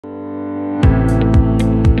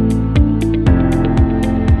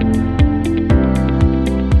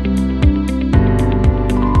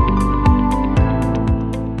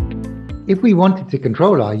if we wanted to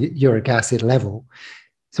control our uric acid level,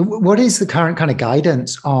 so what is the current kind of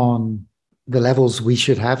guidance on the levels we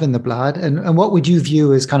should have in the blood? And what would you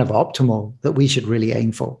view as kind of optimal that we should really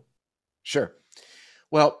aim for? Sure.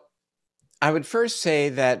 Well, I would first say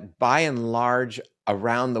that by and large,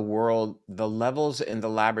 around the world, the levels in the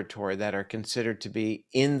laboratory that are considered to be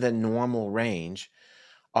in the normal range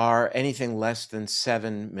are anything less than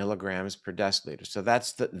 7 milligrams per deciliter. So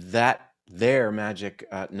that's their magic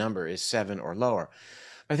number is 7 or lower.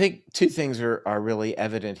 I think two things are really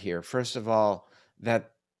evident here. First of all,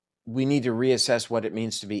 that we need to reassess what it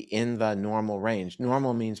means to be in the normal range.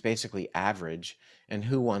 Normal means basically average, and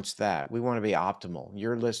who wants that? We want to be optimal.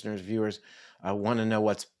 Your listeners, viewers, want to know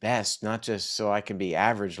what's best, not just so I can be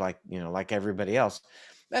average like everybody else.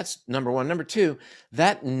 That's number one. Number two,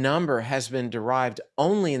 that number has been derived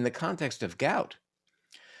only in the context of gout.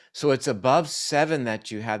 So it's above 7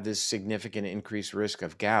 that you have this significant increased risk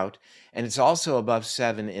of gout, and it's also above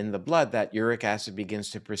 7 in the blood that uric acid begins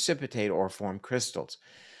to precipitate or form crystals.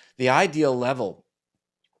 The ideal level,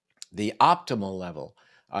 the optimal level,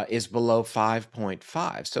 is below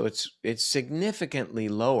 5.5, so it's significantly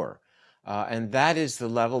lower, and that is the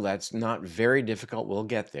level that's not very difficult. We'll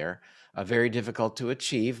get there. Very difficult to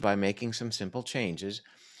achieve by making some simple changes.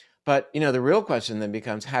 But the real question then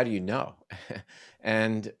becomes, how do you know?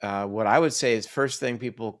 And what I would say is, first thing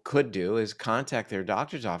people could do is contact their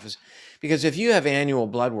doctor's office, because if you have annual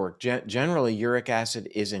blood work, generally uric acid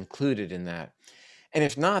is included in that. And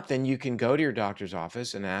if not, then you can go to your doctor's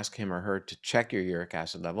office and ask him or her to check your uric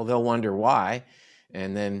acid level. They'll wonder why.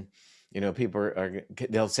 And then,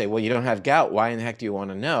 they'll say, well, you don't have gout. Why in the heck do you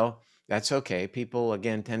want to know? That's okay. People,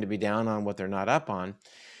 again, tend to be down on what they're not up on.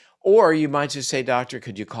 Or you might just say, doctor,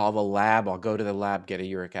 could you call the lab? I'll go to the lab, get a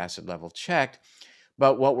uric acid level checked.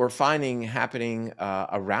 But what we're finding happening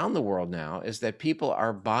around the world now is that people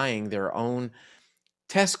are buying their own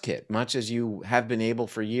test kit, much as you have been able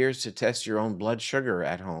for years to test your own blood sugar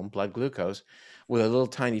at home, blood glucose, with a little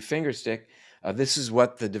tiny finger stick. This is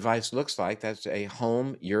what the device looks like. That's a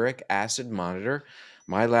home uric acid monitor.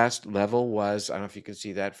 My last level was, I don't know if you can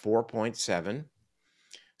see that, 4.7.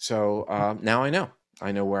 So now I know.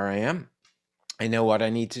 I know where I am. I know what I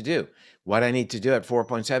need to do. What I need to do at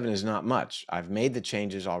 4.7 is not much. I've made the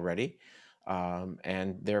changes already,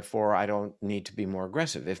 and therefore I don't need to be more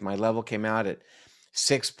aggressive. If my level came out at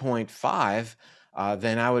 6.5,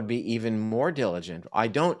 then I would be even more diligent. I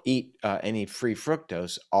don't eat any free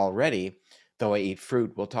fructose already, though I eat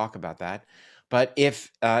fruit. We'll talk about that. But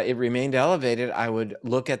if it remained elevated, I would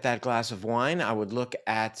look at that glass of wine. I would look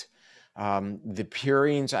at the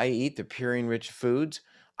purines I eat, the purine-rich foods.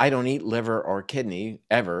 I don't eat liver or kidney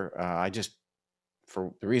ever. I just,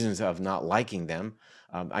 for the reasons of not liking them.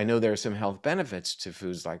 I know there are some health benefits to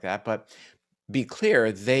foods like that, but be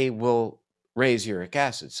clear, they will raise uric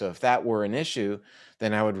acid. So if that were an issue,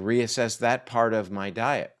 then I would reassess that part of my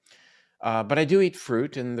diet. But I do eat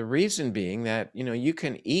fruit, and the reason being that, you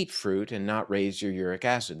can eat fruit and not raise your uric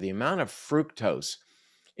acid. The amount of fructose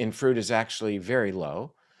in fruit is actually very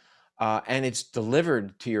low. And it's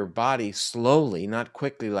delivered to your body slowly, not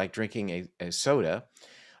quickly like drinking a soda.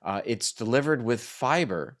 It's delivered with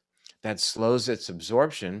fiber that slows its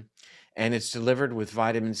absorption, and it's delivered with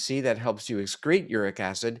vitamin C that helps you excrete uric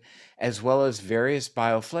acid, as well as various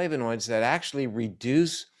bioflavonoids that actually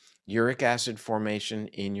reduce uric acid formation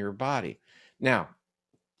in your body. Now,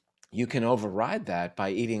 you can override that by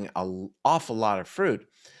eating an awful lot of fruit.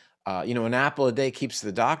 An apple a day keeps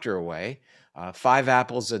the doctor away. 5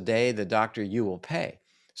 apples a day, the doctor, you will pay.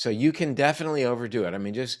 So you can definitely overdo it. I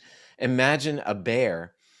mean, just imagine a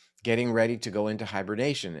bear getting ready to go into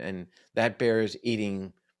hibernation, and that bear is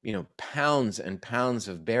eating, pounds and pounds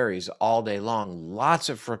of berries all day long, lots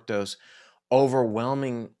of fructose,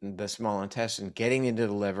 overwhelming the small intestine, getting into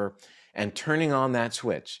the liver, and turning on that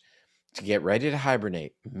switch to get ready to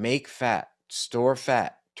hibernate, make fat, store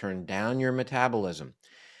fat, turn down your metabolism.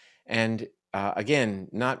 And again,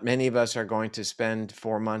 not many of us are going to spend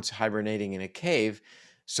 4 months hibernating in a cave,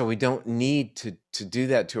 so we don't need to do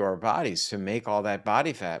that to our bodies to make all that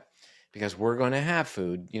body fat, because we're going to have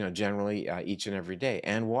food, generally each and every day,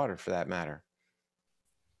 and water for that matter.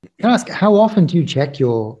 Can I ask, how often do you check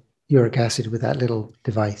your uric acid with that little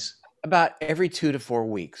device? About every 2 to 4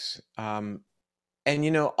 weeks. And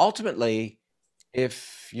ultimately,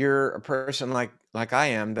 if you're a person like I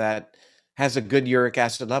am that has a good uric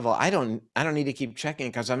acid level, I don't need to keep checking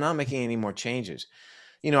because I'm not making any more changes.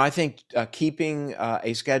 I think keeping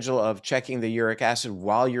a schedule of checking the uric acid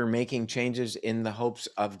while you're making changes in the hopes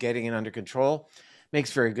of getting it under control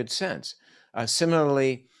makes very good sense.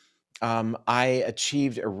 Similarly, I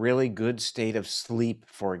achieved a really good state of sleep,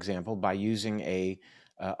 for example, by using a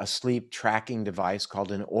sleep tracking device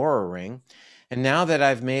called an Aura Ring. And now that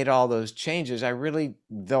I've made all those changes, I really,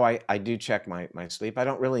 though I do check my sleep, I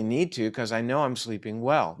don't really need to because I know I'm sleeping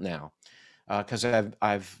well now because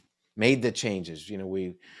I've made the changes. You know,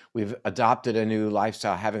 we've adopted a new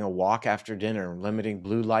lifestyle, having a walk after dinner, limiting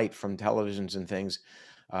blue light from televisions and things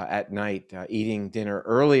at night, eating dinner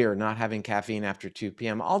earlier, not having caffeine after 2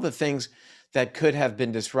 p.m. All the things that could have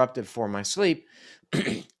been disruptive for my sleep.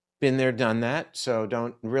 Been there, done that. So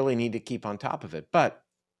don't really need to keep on top of it. But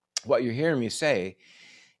what you're hearing me say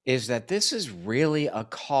is that this is really a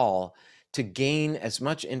call to gain as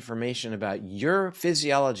much information about your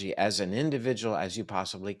physiology as an individual as you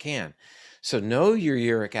possibly can. So know your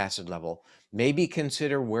uric acid level. Maybe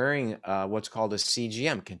consider wearing what's called a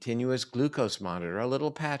CGM, continuous glucose monitor, a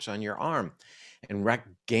little patch on your arm, and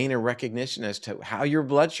gain a recognition as to how your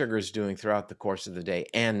blood sugar is doing throughout the course of the day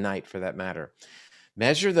and night, for that matter.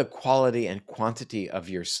 Measure the quality and quantity of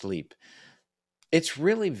your sleep. It's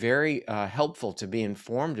really very helpful to be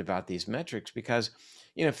informed about these metrics because,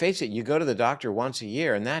 you know, face it, you go to the doctor once a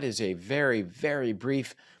year, and that is a very, very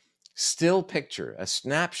brief still picture, a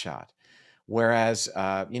snapshot. Whereas,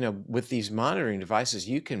 you know, with these monitoring devices,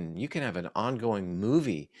 you can have an ongoing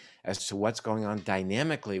movie as to what's going on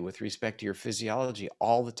dynamically with respect to your physiology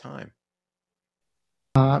all the time.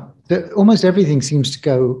 Almost everything seems to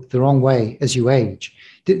go the wrong way as you age.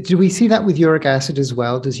 Do we see that with uric acid as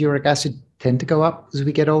well? Does uric acid tend to go up as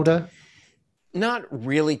we get older? Not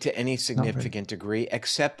really to any Not really. significant degree,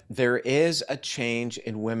 except there is a change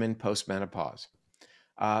in women postmenopause.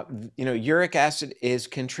 You know, uric acid is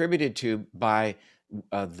contributed to by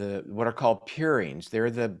the what are called purines.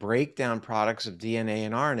 They're the breakdown products of DNA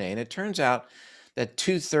and RNA, and it turns out that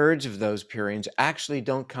 2/3 of those purines actually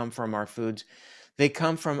don't come from our foods. They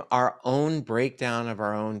come from our own breakdown of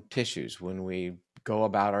our own tissues when we go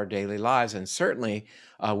about our daily lives, and certainly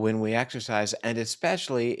when we exercise, and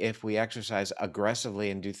especially if we exercise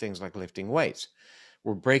aggressively and do things like lifting weights.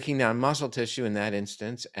 We're breaking down muscle tissue in that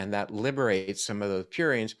instance, and that liberates some of those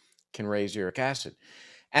purines, can raise uric acid.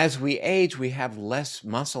 As we age, we have less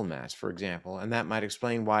muscle mass, for example, and that might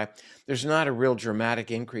explain why there's not a real dramatic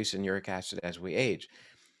increase in uric acid as we age,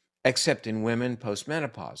 except in women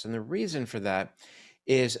postmenopause. And the reason for that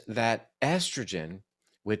is that estrogen,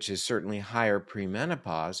 which is certainly higher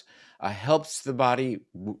premenopause, helps the body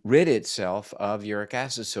rid itself of uric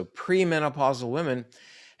acid. So premenopausal women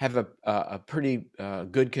have a pretty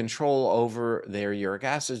good control over their uric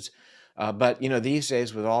acids. But you know, these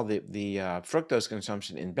days with all the fructose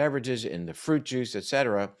consumption in beverages, in the fruit juice,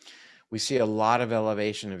 etc., we see a lot of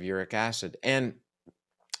elevation of uric acid. And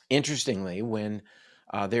interestingly, when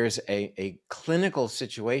there's a clinical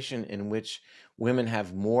situation in which women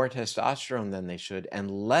have more testosterone than they should and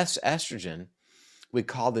less estrogen, we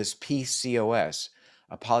call this PCOS,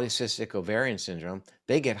 a polycystic ovarian syndrome.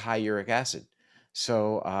 They get high uric acid.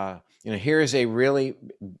 So, you know, here is a really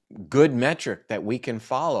good metric that we can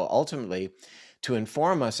follow ultimately to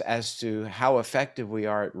inform us as to how effective we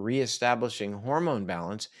are at reestablishing hormone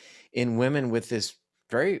balance in women with this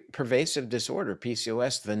very pervasive disorder,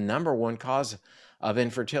 PCOS, the #1 cause of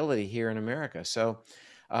infertility here in America. So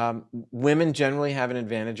women generally have an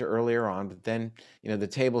advantage earlier on, but then, you know, the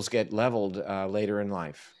tables get leveled later in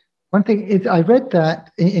life. One thing is, I read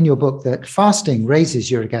that in your book that fasting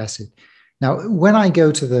raises uric acid. Now, when I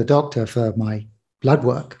go to the doctor for my blood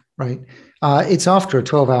work, right, it's after a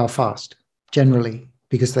 12-hour fast, generally,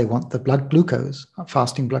 because they want the blood glucose,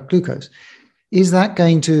 fasting blood glucose. Is that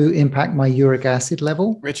going to impact my uric acid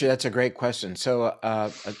level? Richard, that's a great question. So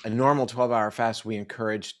a normal 12-hour fast, we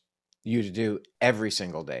encourage you to do every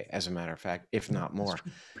single day, as a matter of fact, if not more,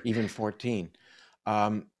 even 14.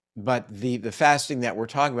 But the fasting that we're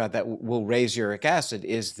talking about that will raise uric acid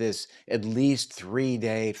is this at least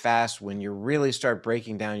 3-day fast when you really start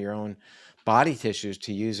breaking down your own body tissues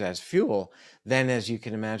to use as fuel. Then, as you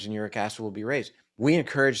can imagine, uric acid will be raised. We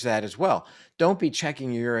encourage that as well. Don't be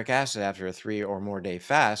checking your uric acid after a 3 or more day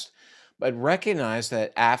fast, but recognize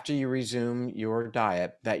that after you resume your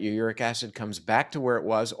diet, that your uric acid comes back to where it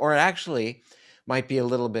was, or it actually might be a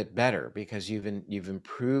little bit better because you've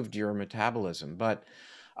improved your metabolism. But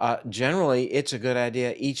generally, it's a good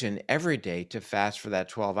idea each and every day to fast for that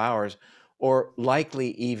 12 hours, or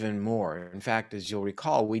likely even more. In fact, as you'll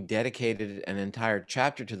recall, we dedicated an entire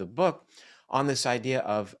chapter to the book on this idea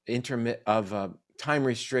of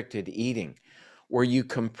time-restricted eating, where you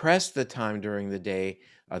compress the time during the day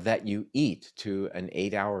that you eat to an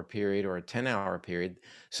 8-hour period or a 10-hour period.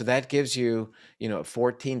 So that gives you, you know,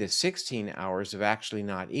 14 to 16 hours of actually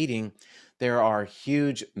not eating. there are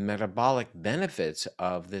huge metabolic benefits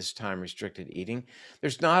of this time-restricted eating.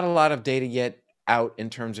 There's not a lot of data yet out in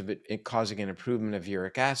terms of it causing an improvement of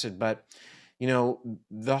uric acid, but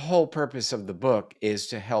the whole purpose of the book is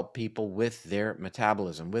to help people with their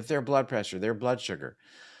metabolism, with their blood pressure, their blood sugar,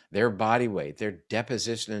 their body weight, their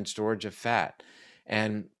deposition and storage of fat.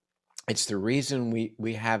 And it's the reason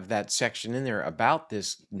we have that section in there about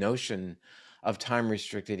this notion of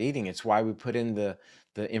time-restricted eating. It's why we put in the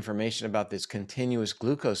information about this continuous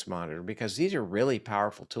glucose monitor, because these are really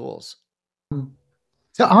powerful tools.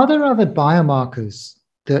 So are there other biomarkers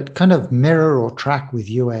that kind of mirror or track with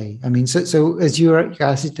UA? I mean, so as uric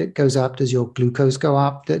acid goes up, does your glucose go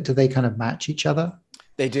up? Do they kind of match each other?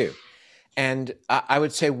 They do. And I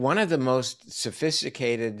would say one of the most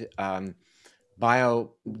sophisticated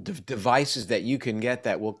devices that you can get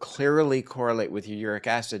that will clearly correlate with your uric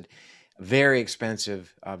acid, very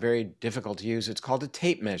expensive, very difficult to use. It's called a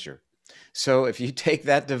tape measure. So if you take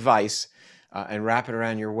that device and wrap it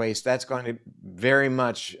around your waist, that's going to very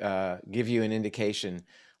much give you an indication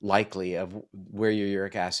likely of where your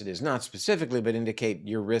uric acid is. Not specifically, but indicate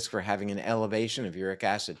your risk for having an elevation of uric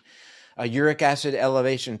acid. Uric acid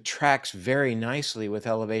elevation tracks very nicely with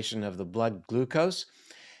elevation of the blood glucose,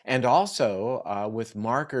 and also with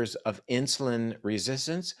markers of insulin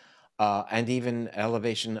resistance and even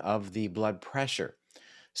elevation of the blood pressure.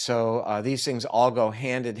 So these things all go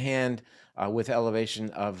hand in hand with elevation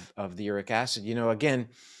of the uric acid. Again,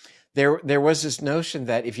 there was this notion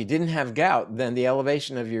that if you didn't have gout, then the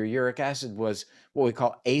elevation of your uric acid was what we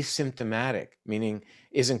call asymptomatic, meaning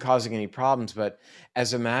isn't causing any problems. But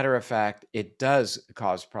as a matter of fact, it does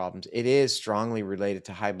cause problems. It is strongly related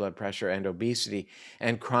to high blood pressure and obesity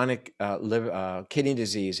and chronic kidney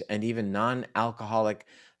disease and even non-alcoholic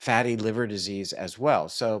fatty liver disease as well.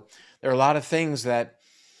 So there are a lot of things that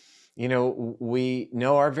we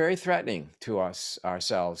know are very threatening to us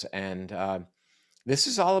ourselves. And this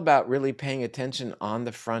is all about really paying attention on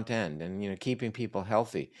the front end and keeping people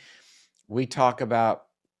healthy. We talk about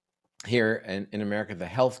here in America the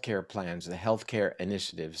healthcare plans, the healthcare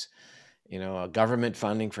initiatives, government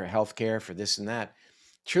funding for healthcare, for this and that.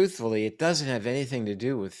 Truthfully, it doesn't have anything to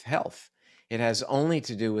do with health. It has only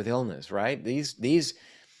to do with illness, right? These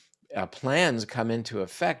plans come into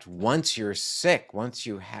effect once you're sick, once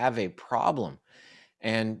you have a problem.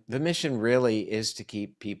 And the mission really is to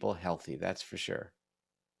keep people healthy, that's for sure.